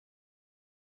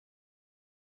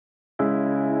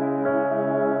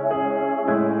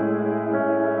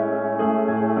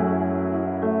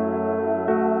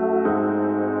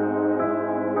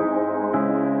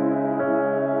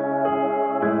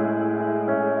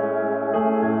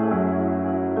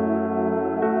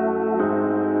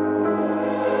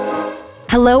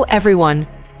Hello everyone.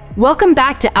 Welcome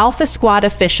back to Alpha Squad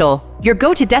Official, your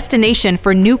go-to destination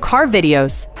for new car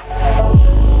videos.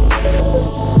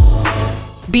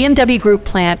 BMW Group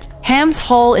plant Hams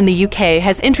Hall in the UK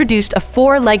has introduced a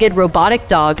four-legged robotic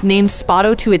dog named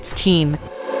SpOTTO to its team.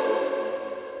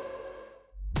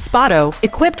 SpOTTO,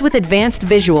 equipped with advanced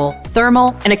visual,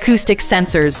 thermal, and acoustic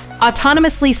sensors,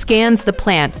 autonomously scans the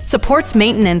plant, supports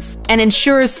maintenance, and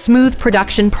ensures smooth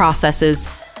production processes.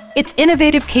 Its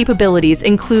innovative capabilities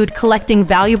include collecting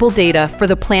valuable data for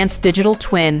the plant's digital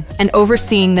twin and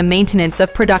overseeing the maintenance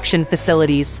of production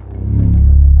facilities.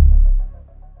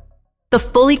 The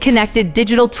fully connected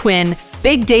digital twin,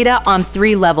 big data on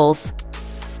 3 levels.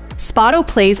 SpOTTO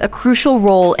plays a crucial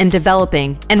role in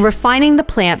developing and refining the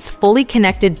plant's fully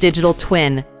connected digital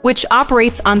twin, which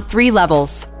operates on 3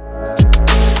 levels.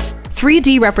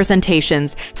 3D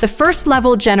representations. The first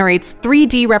level generates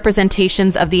 3D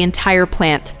representations of the entire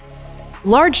plant.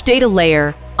 Large data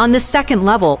layer. On the second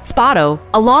level, SpOTTO,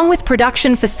 along with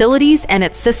production facilities and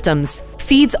its systems,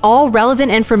 feeds all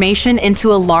relevant information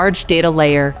into a large data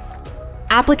layer.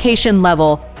 Application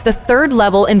level. The third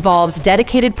level involves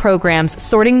dedicated programs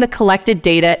sorting the collected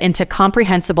data into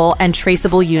comprehensible and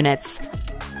traceable units.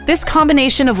 This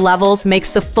combination of levels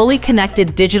makes the fully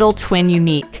connected digital twin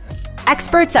unique.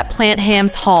 Experts at Plant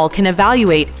Hams Hall can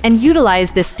evaluate and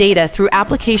utilize this data through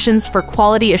applications for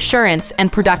quality assurance and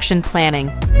production planning.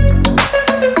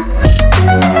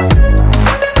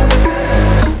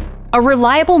 A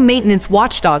reliable maintenance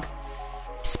watchdog.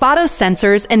 SpOTTO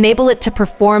sensors enable it to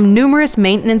perform numerous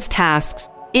maintenance tasks.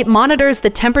 It monitors the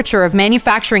temperature of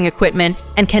manufacturing equipment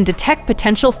and can detect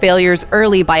potential failures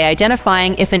early by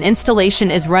identifying if an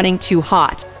installation is running too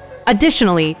hot.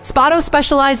 Additionally, SpOTTO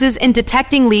specializes in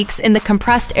detecting leaks in the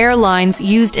compressed air lines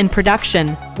used in production,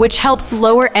 which helps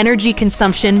lower energy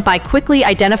consumption by quickly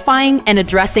identifying and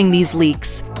addressing these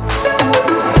leaks.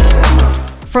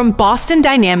 From Boston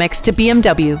Dynamics to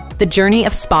BMW, the journey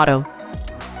of SpOTTO.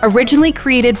 Originally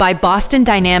created by Boston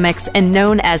Dynamics and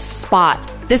known as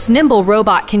SpOTTO, this nimble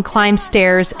robot can climb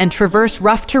stairs and traverse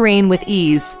rough terrain with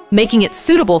ease, making it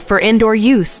suitable for indoor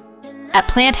use. At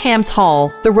Plant Hams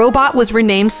Hall, the robot was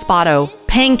renamed SpOTTO,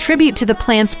 paying tribute to the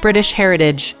plant's British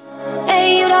heritage.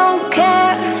 Hey, you don't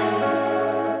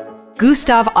care.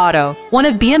 Gustav Otto, one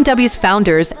of BMW's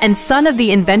founders and son of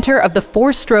the inventor of the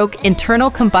 4-stroke internal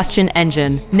combustion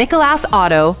engine, Nikolaus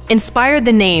Otto, inspired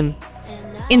the name.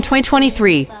 In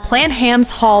 2023, Plant Hams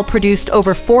Hall produced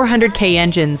over 400K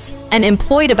engines and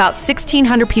employed about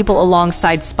 1,600 people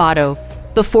alongside SpOTTO.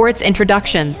 Before its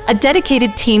introduction, a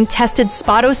dedicated team tested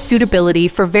SpOTTO's suitability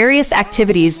for various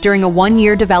activities during a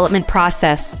 1-year development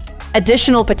process.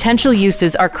 Additional potential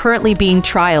uses are currently being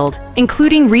trialed,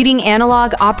 including reading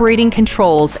analog operating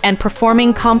controls and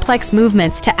performing complex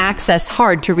movements to access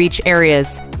hard-to-reach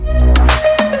areas.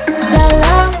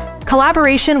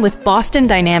 Collaboration with Boston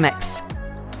Dynamics.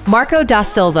 Marco da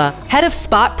Silva, head of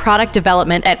SpOTTO product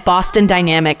development at Boston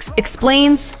Dynamics,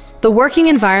 explains, "The working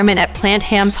environment at Plant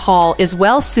Hams Hall is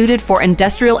well suited for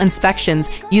industrial inspections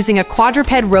using a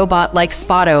quadruped robot like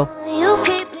SpOTTO.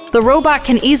 The robot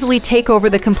can easily take over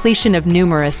the completion of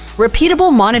numerous,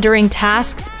 repeatable monitoring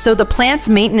tasks so the plant's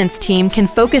maintenance team can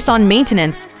focus on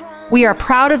maintenance. We are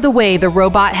proud of the way the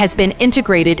robot has been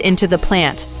integrated into the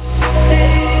plant."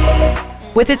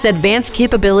 With its advanced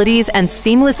capabilities and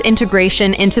seamless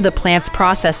integration into the plant's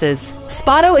processes,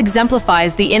 SpOTTO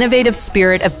exemplifies the innovative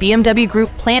spirit of BMW Group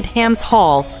Plant Hams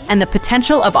Hall and the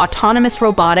potential of autonomous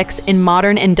robotics in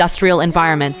modern industrial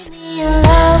environments.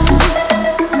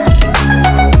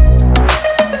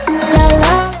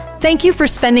 Thank you for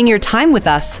spending your time with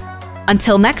us.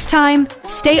 Until next time,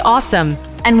 stay awesome,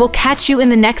 and we'll catch you in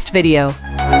the next video.